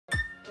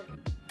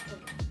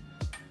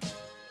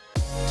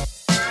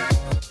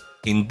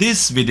In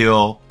this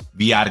video,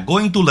 we are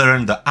going to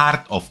learn the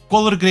art of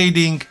color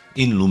grading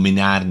in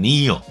Luminar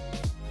NEO.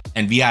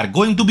 And we are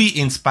going to be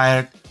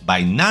inspired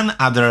by none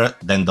other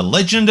than the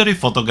legendary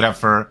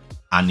photographer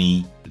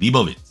Annie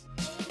Leibovitz.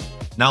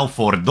 Now,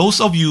 for those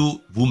of you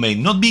who may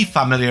not be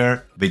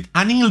familiar with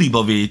Annie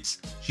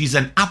Leibovitz, she's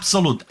an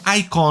absolute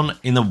icon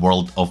in the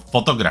world of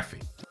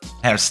photography.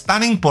 Her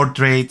stunning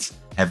portraits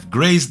have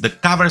graced the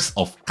covers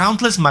of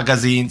countless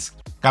magazines,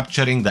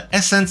 capturing the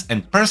essence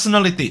and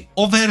personality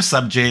of her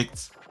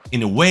subjects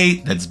in a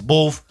way that's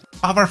both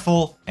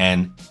powerful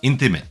and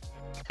intimate.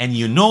 And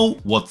you know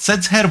what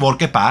sets her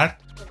work apart?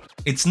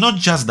 It's not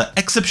just the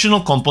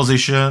exceptional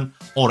composition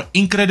or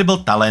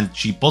incredible talent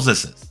she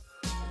possesses.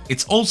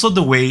 It's also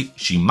the way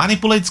she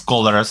manipulates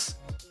colors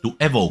to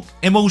evoke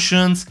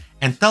emotions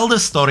and tell the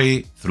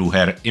story through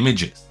her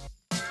images.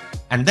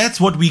 And that's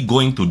what we're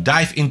going to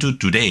dive into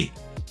today.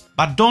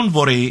 But don't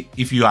worry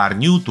if you are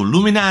new to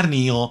Luminar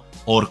NEO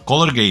or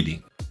color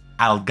grading.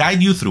 I'll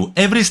guide you through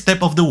every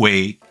step of the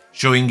way,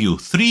 showing you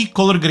 3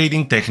 color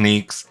grading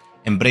techniques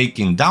and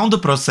breaking down the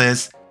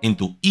process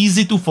into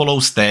easy to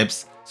follow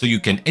steps so you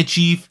can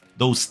achieve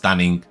those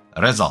stunning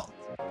results.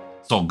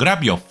 So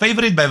grab your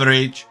favorite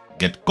beverage,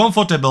 get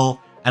comfortable,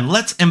 and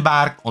let's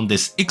embark on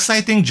this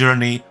exciting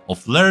journey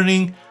of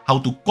learning how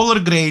to color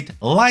grade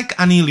like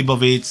Annie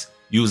Leibovitz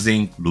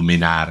using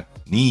Luminar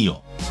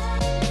NEO.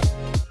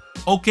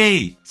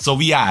 Okay, so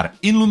we are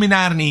in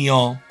Luminar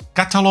NEO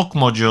catalog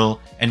module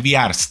and we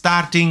are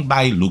starting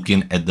by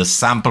looking at the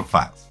sample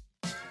files.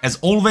 As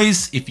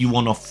always, if you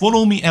want to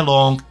follow me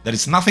along, there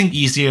is nothing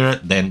easier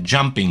than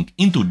jumping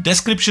into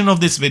description of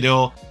this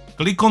video,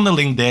 click on the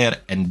link there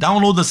and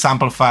download the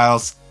sample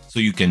files so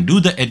you can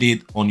do the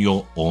edit on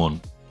your own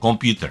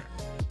computer.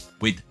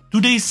 With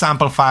today's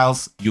sample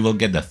files, you will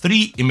get the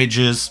 3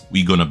 images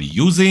we're gonna be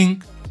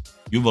using.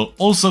 You will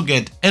also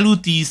get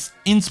LUTs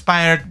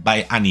inspired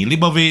by Annie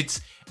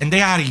Leibovitz, and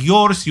they are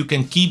yours. You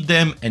can keep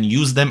them and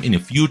use them in the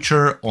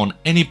future on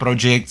any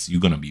projects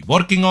you're gonna be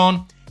working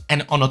on.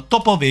 And on the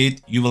top of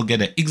it, you will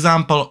get an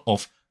example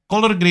of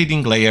color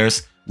grading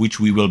layers, which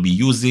we will be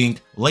using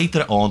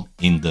later on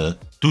in the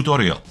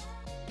tutorial.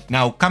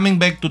 Now, coming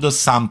back to the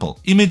sample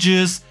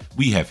images,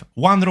 we have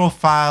 1 raw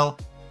file,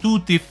 2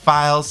 TIFF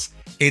files.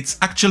 It's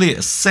actually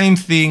the same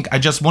thing. I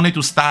just wanted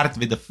to start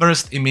with the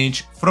first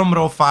image from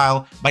raw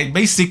file, but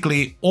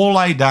basically all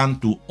I done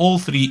to all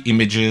 3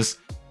 images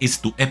is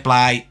to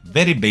apply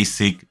very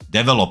basic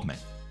development.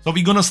 So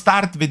we're gonna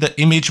start with the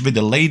image with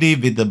the lady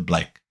with the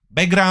black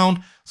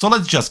background. So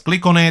let's just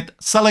click on it,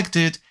 select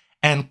it,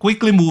 and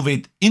quickly move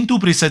it into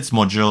presets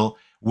module,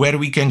 where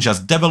we can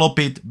just develop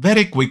it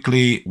very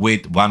quickly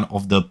with one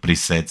of the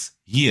presets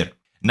here.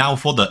 Now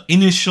for the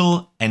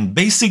initial and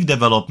basic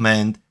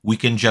development, we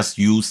can just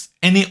use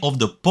any of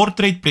the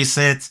portrait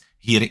presets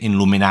here in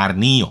Luminar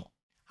NEO.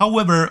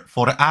 However,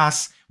 for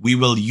us, we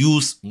will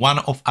use one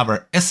of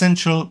our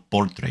essential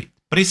portrait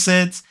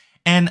presets,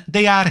 and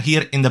they are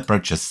here in the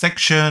purchase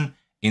section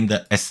in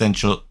the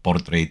essential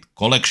portrait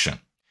collection.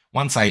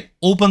 Once I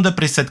open the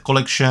preset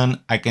collection,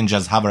 I can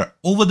just hover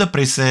over the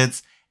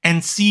presets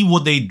and see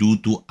what they do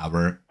to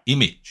our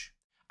image.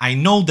 I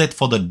know that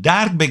for the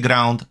dark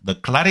background, the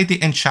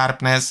clarity and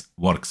sharpness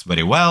works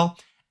very well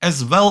as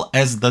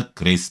the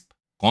crisp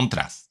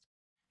contrast.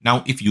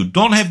 Now, if you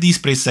don't have these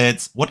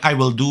presets, what I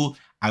will do,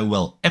 I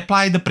will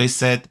apply the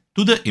preset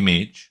to the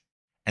image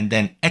and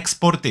then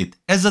export it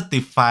as a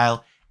TIFF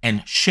file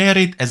and share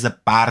it as a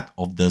part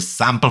of the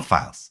sample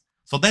files.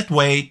 So that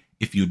way,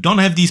 if you don't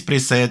have these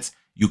presets,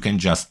 you can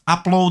just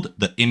upload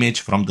the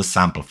image from the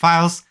sample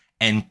files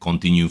and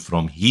continue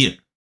from here.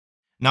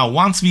 Now,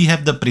 once we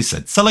have the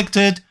preset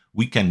selected,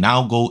 we can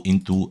now go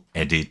into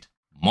edit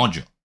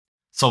module.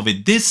 So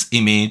with this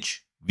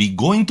image, we're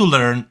going to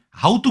learn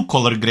how to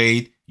color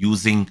grade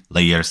using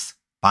layers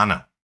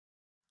panel.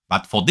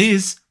 But for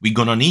this, we're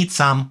gonna need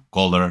some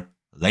color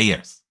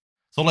layers.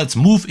 So let's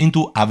move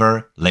into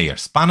our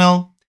layers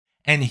panel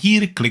and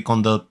here click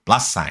on the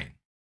plus sign.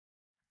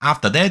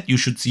 After that, you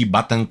should see a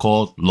button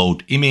called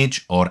load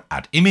image or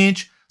add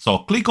image. So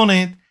click on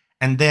it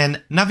and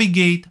then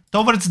navigate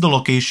towards the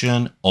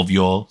location of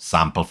your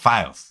sample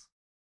files.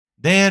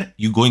 There,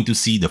 you're going to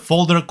see the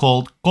folder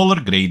called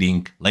color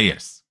grading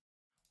layers.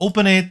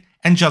 Open it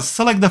and just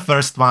select the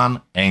first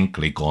one and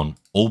click on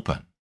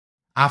open.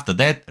 After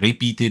that,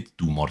 repeat it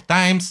 2 more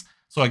times.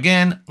 So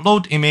again,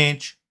 load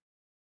image,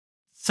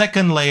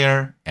 second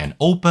layer and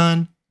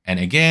open, and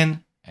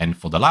again, and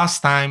for the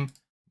last time,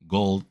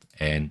 gold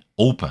and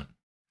open.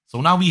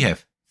 So now we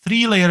have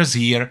 3 layers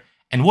here,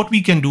 and what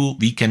we can do,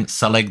 we can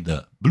select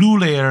the blue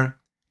layer,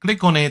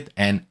 click on it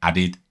and add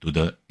it to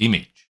the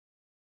image.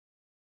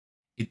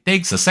 It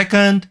takes a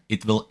second,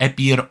 it will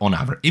appear on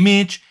our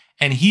image,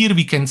 and here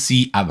we can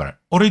see our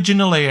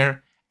original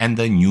layer and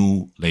the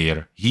new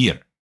layer here.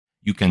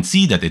 You can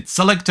see that it's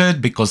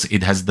selected because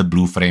it has the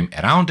blue frame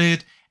around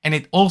it, and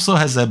it also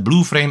has a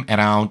blue frame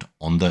around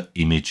on the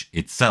image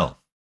itself.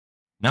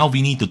 Now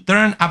we need to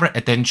turn our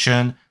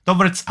attention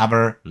towards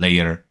our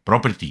layer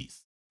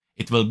properties.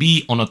 It will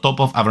be on the top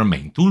of our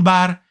main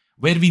toolbar,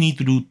 where we need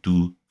to do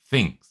 2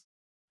 things.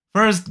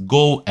 First,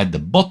 go at the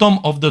bottom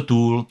of the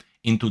tool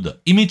into the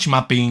image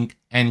mapping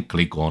and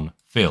click on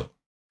Fill.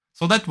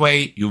 So that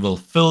way you will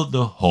fill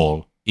the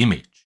whole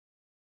image.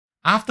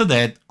 After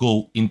that,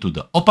 go into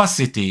the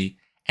opacity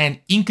and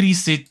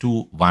increase it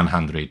to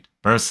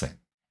 100%.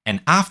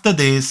 And after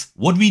this,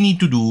 what we need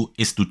to do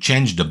is to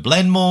change the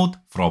blend mode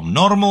from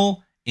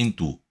normal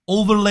into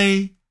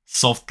overlay,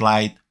 soft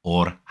light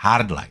or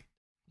hard light.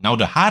 Now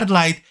the hard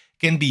light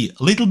can be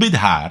a little bit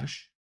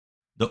harsh.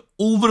 The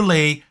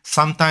overlay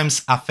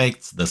sometimes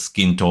affects the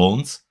skin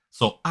tones,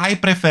 so I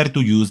prefer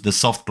to use the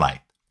soft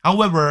light.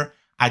 However,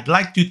 I'd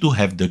like you to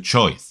have the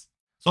choice.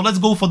 So let's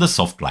go for the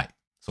soft light.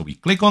 So we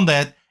click on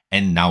that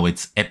and now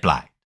it's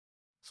applied.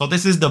 So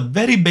this is the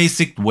very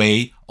basic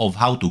way of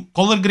how to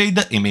color grade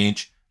the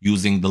image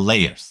using the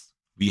layers.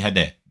 We had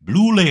a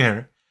blue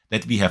layer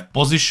that we have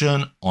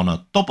positioned on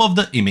the top of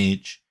the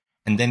image,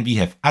 and then we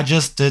have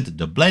adjusted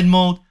the blend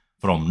mode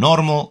from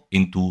normal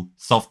into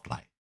soft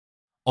light.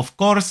 Of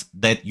course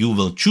that you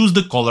will choose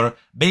the color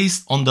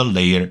based on the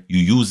layer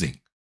you're using.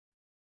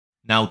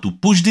 Now to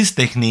push this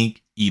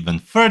technique even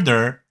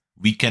further,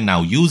 we can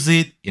now use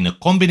it in a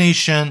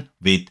combination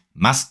with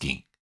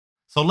masking.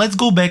 So let's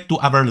go back to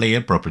our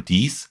layer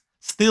properties,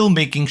 still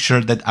making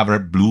sure that our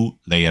blue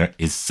layer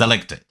is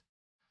selected.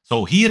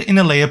 So here in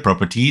the layer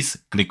properties,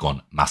 click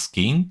on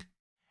masking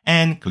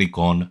and click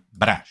on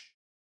brush.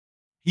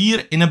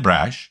 Here in a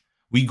brush,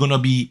 we're gonna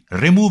be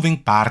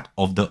removing part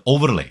of the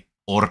overlay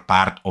or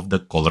part of the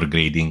color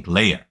grading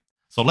layer.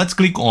 So let's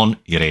click on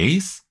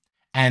erase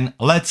and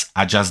let's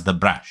adjust the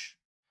brush.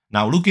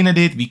 Now looking at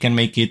it, we can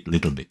make it a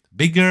little bit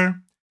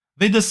bigger.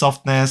 With the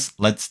softness,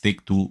 let's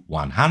stick to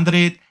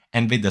 100,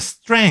 and with the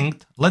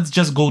strength, let's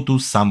just go to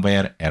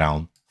somewhere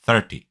around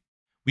 30.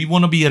 We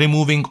want to be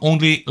removing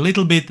only a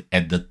little bit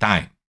at the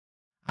time.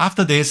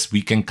 After this,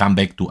 we can come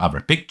back to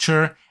our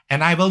picture,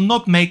 and I will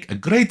not make a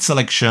great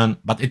selection,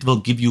 but it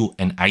will give you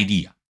an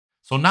idea.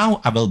 So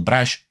now I will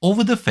brush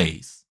over the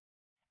face,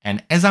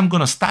 and as I'm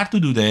gonna start to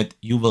do that,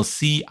 you will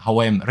see how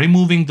I'm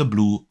removing the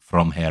blue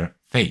from her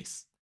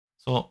face.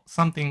 So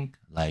something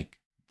like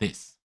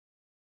this.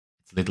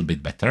 It's a little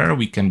bit better.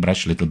 We can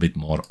brush a little bit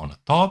more on the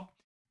top.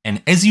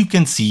 And as you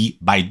can see,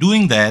 by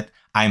doing that,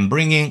 I'm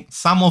bringing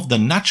some of the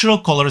natural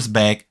colors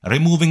back,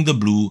 removing the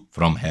blue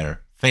from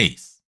her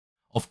face.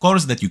 Of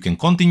course, that you can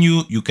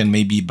continue. You can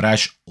maybe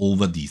brush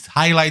over these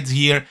highlights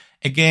here,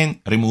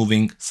 again,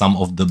 removing some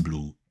of the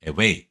blue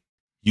away.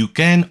 You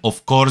can,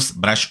 of course,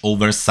 brush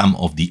over some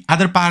of the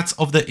other parts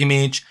of the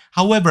image.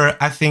 However,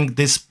 I think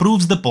this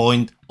proves the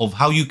point of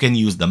how you can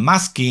use the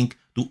masking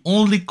to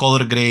only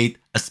color grade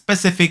a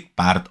specific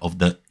part of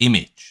the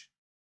image.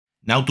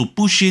 Now to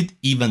push it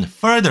even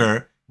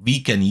further, we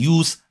can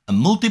use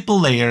multiple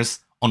layers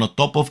on the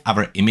top of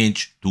our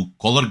image to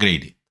color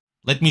grade it.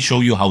 Let me show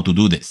you how to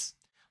do this.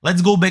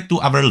 Let's go back to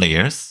our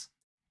layers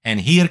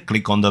and here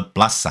click on the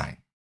plus sign.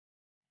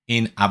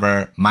 In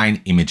our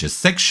Mine Images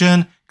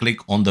section, click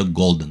on the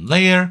golden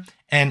layer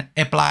and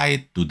apply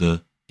it to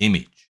the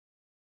image.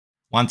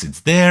 Once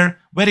it's there,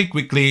 very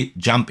quickly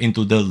jump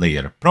into the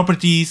layer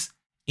properties,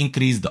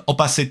 increase the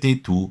opacity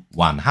to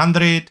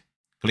 100,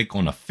 click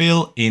on a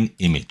fill in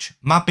image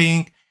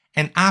mapping,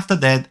 and after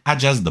that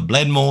adjust the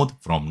blend mode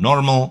from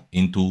normal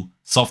into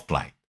soft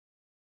light.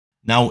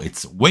 Now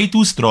it's way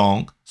too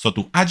strong, so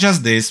to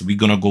adjust this, we're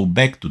gonna go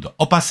back to the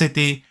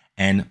opacity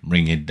and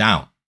bring it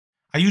down.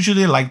 I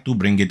usually like to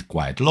bring it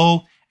quite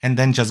low and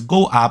then just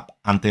go up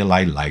until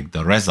I like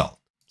the result.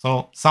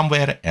 So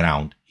somewhere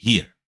around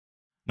here.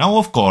 Now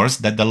of course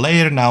that the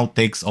layer now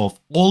takes off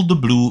all the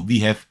blue we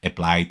have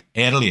applied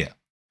earlier.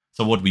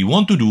 So what we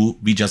want to do,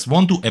 we just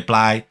want to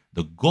apply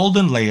the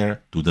golden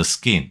layer to the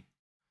skin.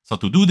 So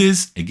to do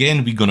this,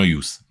 again, we're gonna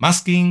use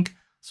masking.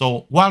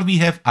 So while we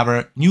have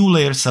our new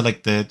layer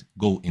selected,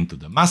 go into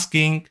the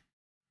masking,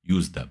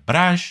 use the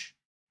brush,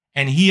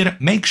 and here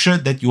make sure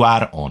that you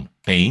are on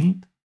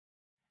paint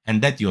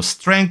and that your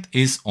strength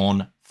is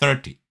on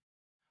 30.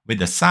 With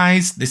the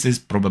size, this is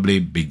probably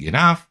big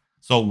enough.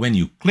 So when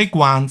you click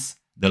once,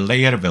 the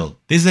layer will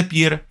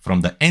disappear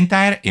from the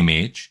entire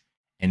image,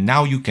 and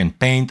now you can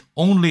paint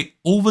only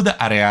over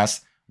the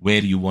areas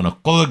where you want to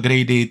color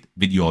grade it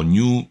with your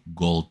new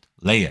gold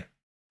layer.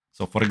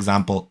 So for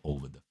example,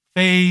 over the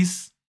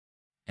face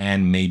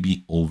and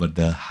maybe over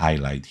the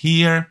highlight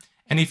here.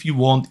 And if you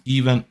want,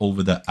 even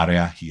over the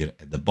area here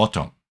at the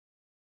bottom.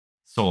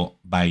 So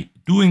by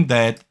doing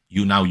that,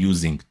 you're now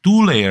using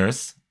two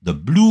layers, the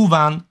blue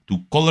one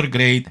to color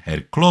grade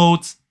her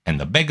clothes and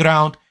the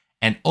background,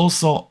 and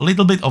also a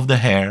little bit of the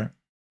hair,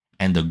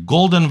 and the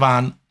golden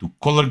one to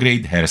color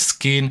grade her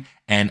skin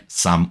and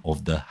some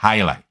of the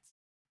highlights.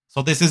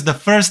 So this is the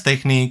first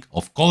technique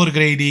of color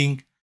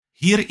grading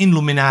here in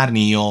Luminar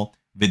NEO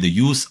with the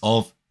use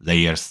of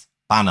Layers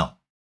panel.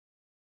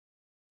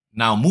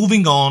 Now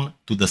moving on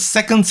to the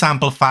second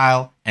sample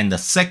file and the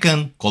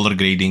second color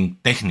grading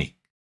technique.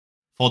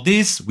 For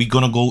this, we're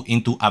gonna go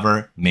into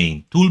our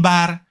main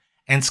toolbar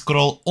and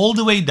scroll all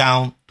the way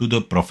down to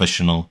the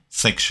professional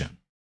section.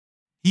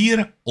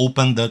 Here,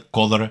 open the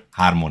Color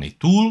Harmony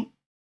tool,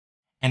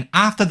 and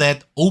after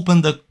that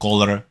open the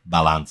color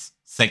balance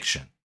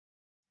section.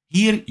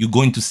 Here you're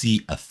going to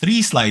see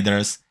 3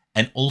 sliders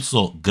and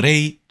also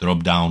gray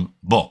drop-down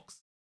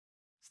box.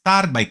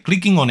 Start by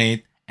clicking on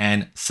it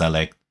and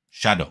select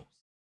shadows.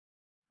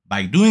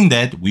 By doing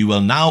that, we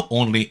will now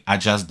only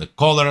adjust the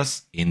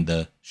colors in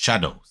the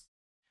shadows.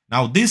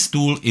 Now this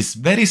tool is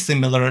very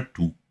similar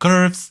to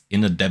curves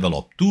in a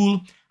develop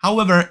tool,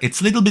 however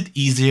it's a little bit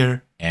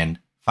easier and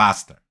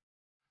faster.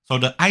 So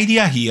the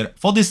idea here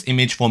for this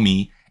image for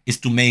me is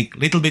to make a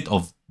little bit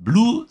of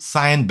blue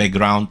cyan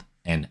background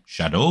and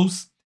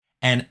shadows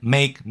and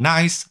make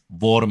nice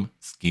warm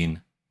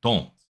skin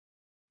tones.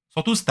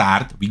 So to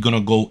start, we're gonna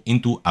go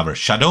into our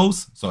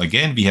shadows. So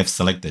again, we have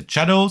selected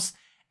shadows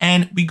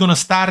and we're gonna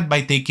start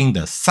by taking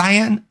the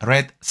cyan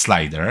red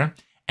slider,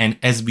 and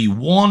as we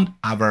want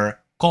our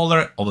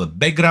color of the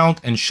background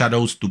and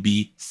shadows to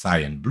be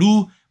cyan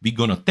blue, we're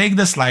gonna take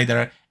the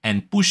slider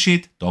and push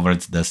it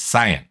towards the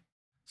cyan.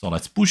 So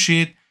let's push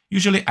it.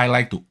 Usually I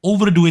like to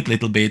overdo it a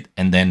little bit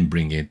and then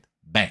bring it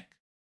back.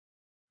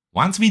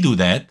 Once we do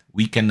that,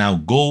 we can now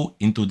go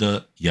into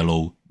the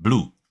yellow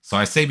blue. So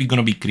I say we're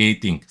gonna be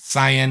creating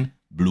cyan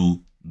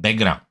blue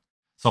background.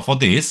 So for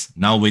this,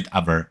 now with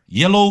our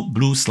yellow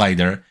blue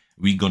slider,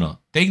 we're gonna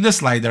take the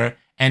slider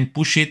and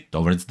push it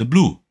towards the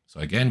blue. So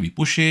again, we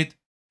push it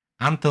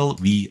until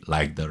we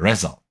like the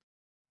result.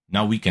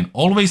 Now we can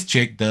always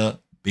check the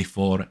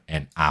before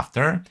and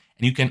after, and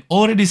you can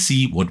already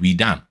see what we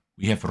done.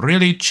 We have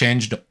really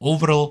changed the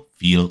overall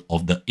feel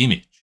of the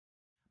image.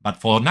 But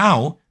for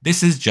now,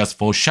 this is just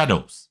for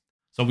shadows.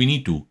 So we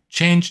need to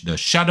change the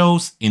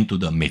shadows into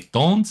the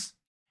midtones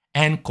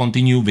and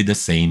continue with the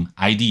same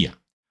idea.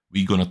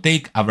 We're gonna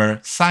take our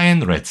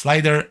cyan red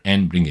slider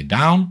and bring it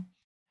down.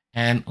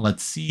 And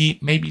let's see,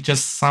 maybe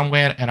just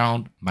somewhere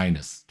around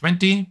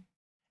 -20.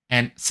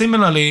 And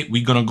similarly,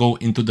 we're gonna go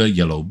into the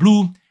yellow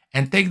blue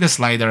and take the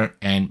slider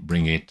and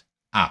bring it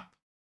up.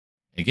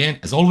 Again,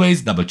 as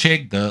always, double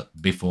check the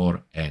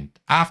before and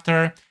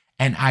after.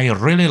 And I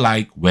really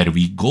like where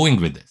we're going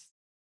with this.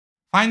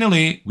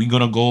 Finally, we're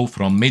gonna go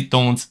from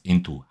midtones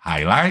into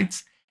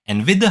highlights.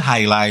 And with the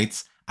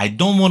highlights, I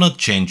don't wanna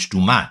change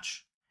too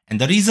much. And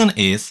the reason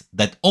is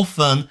that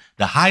often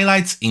the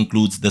highlights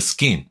includes the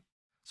skin.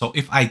 So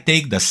if I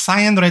take the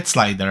cyan red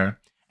slider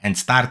and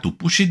start to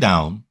push it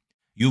down,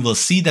 you will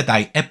see that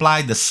I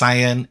apply the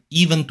cyan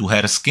even to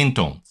her skin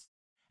tones.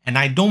 And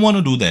I don't want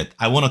to do that.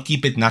 I want to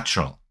keep it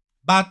natural.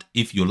 But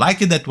if you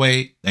like it that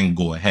way, then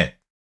go ahead.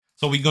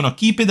 So we're going to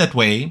keep it that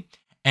way.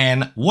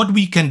 And what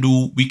we can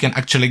do, we can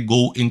actually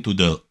go into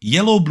the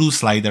yellow blue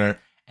slider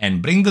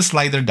and bring the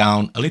slider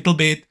down a little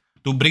bit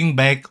to bring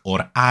back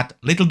or add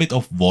a little bit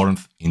of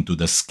warmth into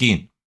the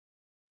skin.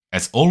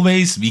 As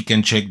always, we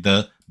can check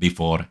the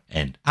before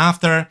and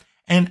after,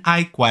 and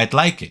I quite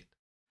like it.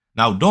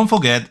 Now don't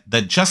forget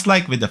that just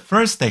like with the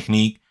first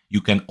technique,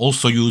 you can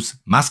also use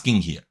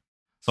masking here.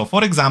 So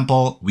for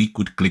example, we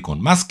could click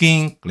on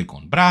masking, click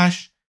on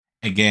brush,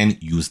 again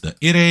use the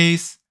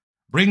erase,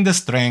 bring the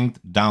strength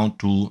down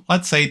to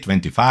let's say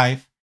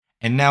 25,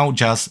 and now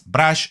just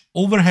brush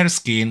over her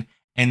skin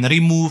and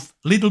remove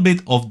a little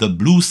bit of the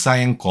blue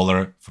cyan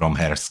color from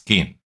her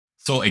skin.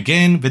 So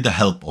again, with the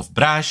help of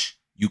brush,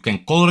 you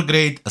can color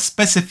grade a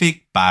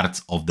specific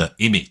parts of the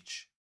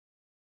image.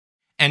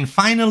 And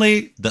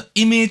finally, the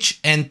image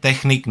and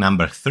technique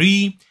number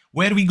 3,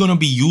 where we're gonna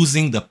be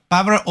using the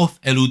power of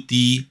LUT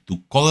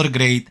to color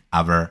grade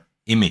our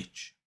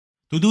image.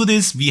 To do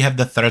this, we have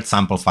the third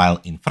sample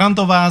file in front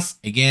of us.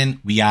 Again,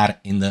 we are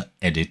in the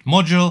edit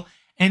module,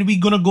 and we're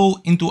gonna go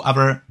into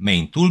our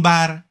main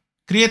toolbar,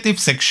 creative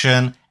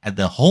section, at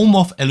the home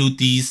of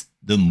LUTs,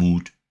 the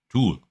mood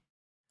tool.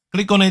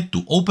 Click on it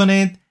to open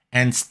it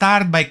and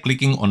start by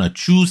clicking on a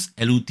choose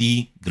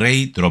LUT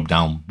gray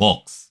drop-down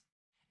box.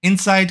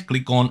 Inside,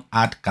 click on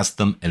add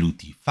custom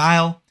LUT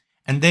file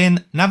and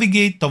then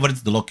navigate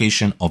towards the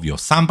location of your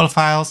sample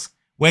files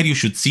where you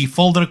should see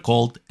folder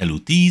called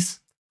LUTs.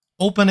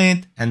 Open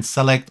it and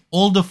select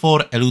all the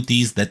 4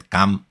 LUTs that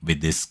come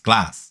with this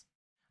class.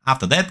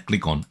 After that,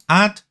 click on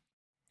add,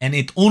 and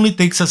it only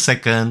takes a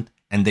second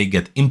and they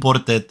get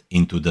imported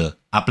into the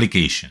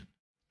application.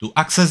 To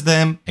access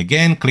them,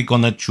 again, click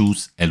on the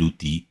choose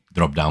LUT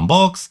drop-down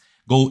box,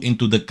 go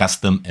into the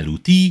custom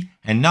LUT,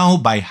 and now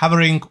by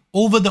hovering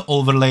over the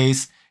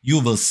overlays, you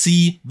will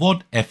see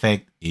what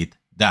effect it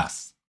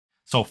does.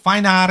 So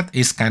fine art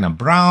is kind of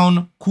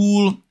brown,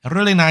 cool,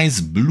 really nice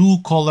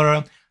blue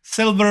color.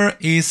 Silver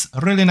is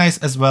really nice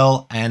as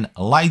well, and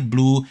light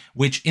blue,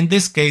 which in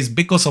this case,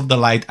 because of the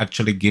light,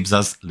 actually gives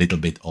us a little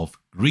bit of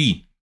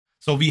green.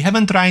 So we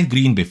haven't tried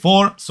green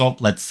before, so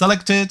let's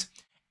select it.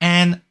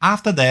 And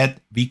after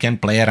that, we can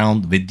play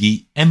around with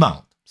the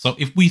amount. So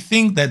if we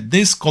think that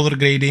this color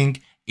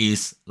grading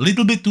is a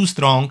little bit too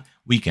strong,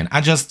 we can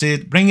adjust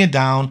it, bring it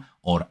down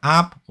or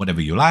up,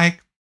 whatever you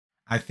like.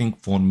 I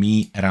think for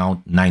me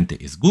around 90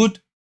 is good.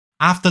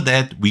 After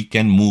that, we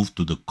can move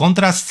to the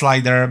contrast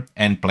slider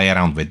and play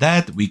around with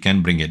that. We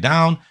can bring it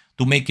down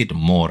to make it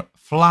more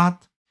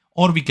flat,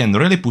 or we can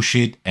really push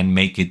it and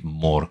make it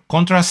more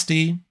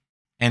contrasty.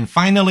 And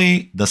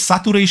finally, the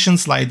saturation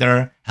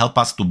slider helps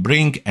us to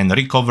bring and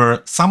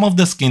recover some of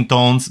the skin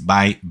tones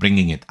by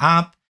bringing it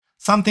up.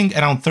 Something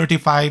around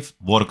 35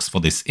 works for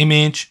this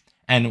image.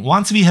 And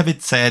once we have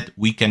it set,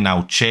 we can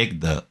now check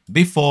the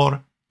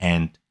before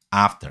and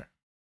after.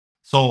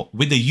 So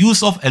with the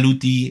use of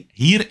LUT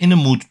here in the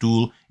Mood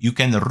tool, you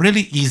can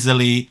really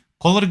easily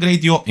color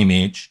grade your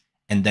image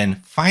and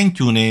then fine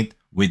tune it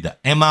with the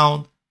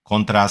amount,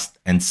 contrast,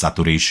 and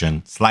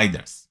saturation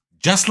sliders.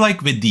 Just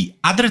like with the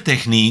other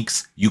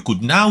techniques, you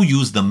could now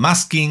use the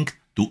masking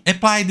to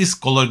apply this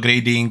color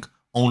grading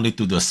only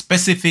to the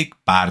specific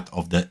part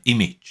of the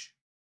image.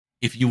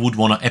 If you would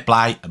want to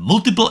apply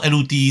multiple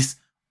LUTs,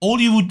 all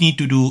you would need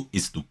to do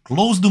is to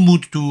close the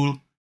Mood tool,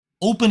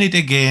 open it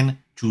again,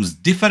 choose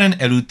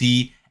different LUT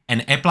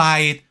and apply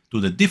it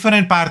to the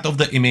different part of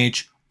the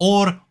image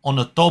or on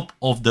the top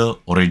of the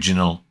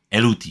original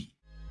LUT.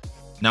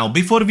 Now,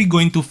 before we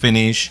going to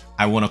finish,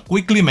 I want to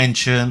quickly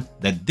mention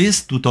that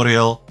this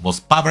tutorial was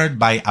powered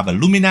by our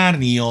Luminar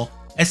NEO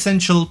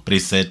Essential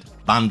Preset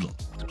Bundle.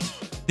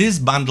 This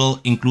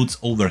bundle includes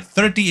over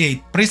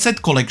 38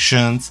 preset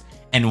collections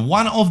and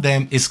one of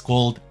them is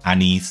called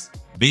Annie's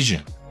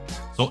Vision.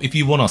 So if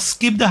you want to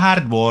skip the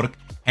hard work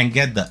and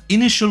get the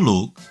initial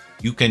look,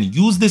 you can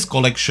use this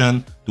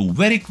collection to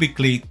very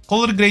quickly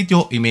color grade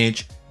your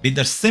image with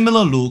a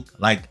similar look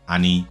like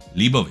Annie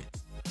Leibovitz.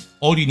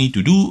 All you need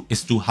to do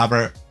is to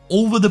hover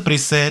over the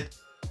preset.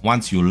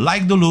 Once you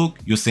like the look,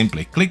 you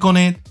simply click on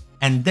it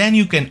and then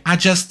you can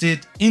adjust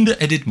it in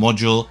the edit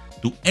module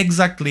to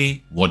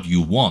exactly what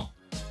you want.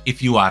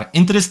 If you are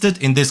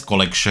interested in this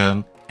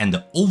collection and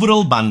the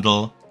overall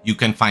bundle, you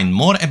can find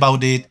more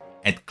about it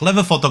at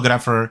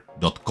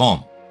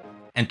cleverphotographer.com.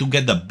 And to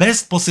get the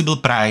best possible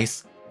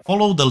price,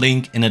 follow the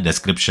link in the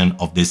description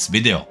of this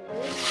video.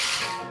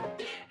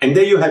 And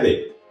there you have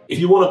it. If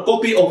you want a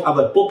copy of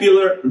our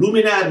popular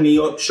Luminar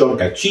NEO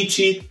shortcut cheat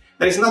sheet,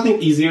 there is nothing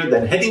easier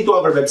than heading to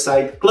our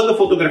website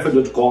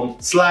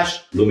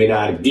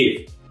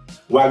cleverphotographer.com/LuminarGive.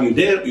 While you're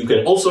there, you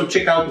can also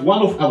check out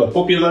one of our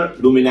popular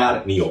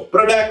Luminar NEO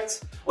products,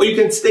 or you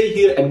can stay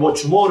here and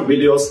watch more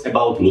videos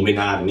about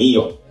Luminar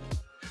NEO.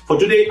 For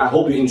today, I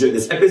hope you enjoyed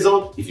this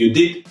episode. If you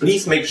did,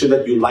 please make sure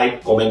that you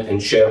like, comment and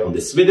share on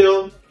this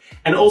video.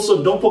 And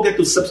also don't forget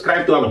to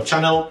subscribe to our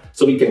channel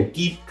so we can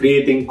keep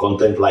creating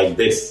content like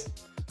this.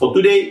 For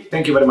today,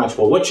 thank you very much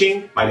for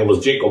watching. My name was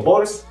Jakub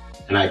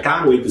and I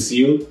can't wait to see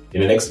you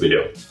in the next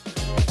video.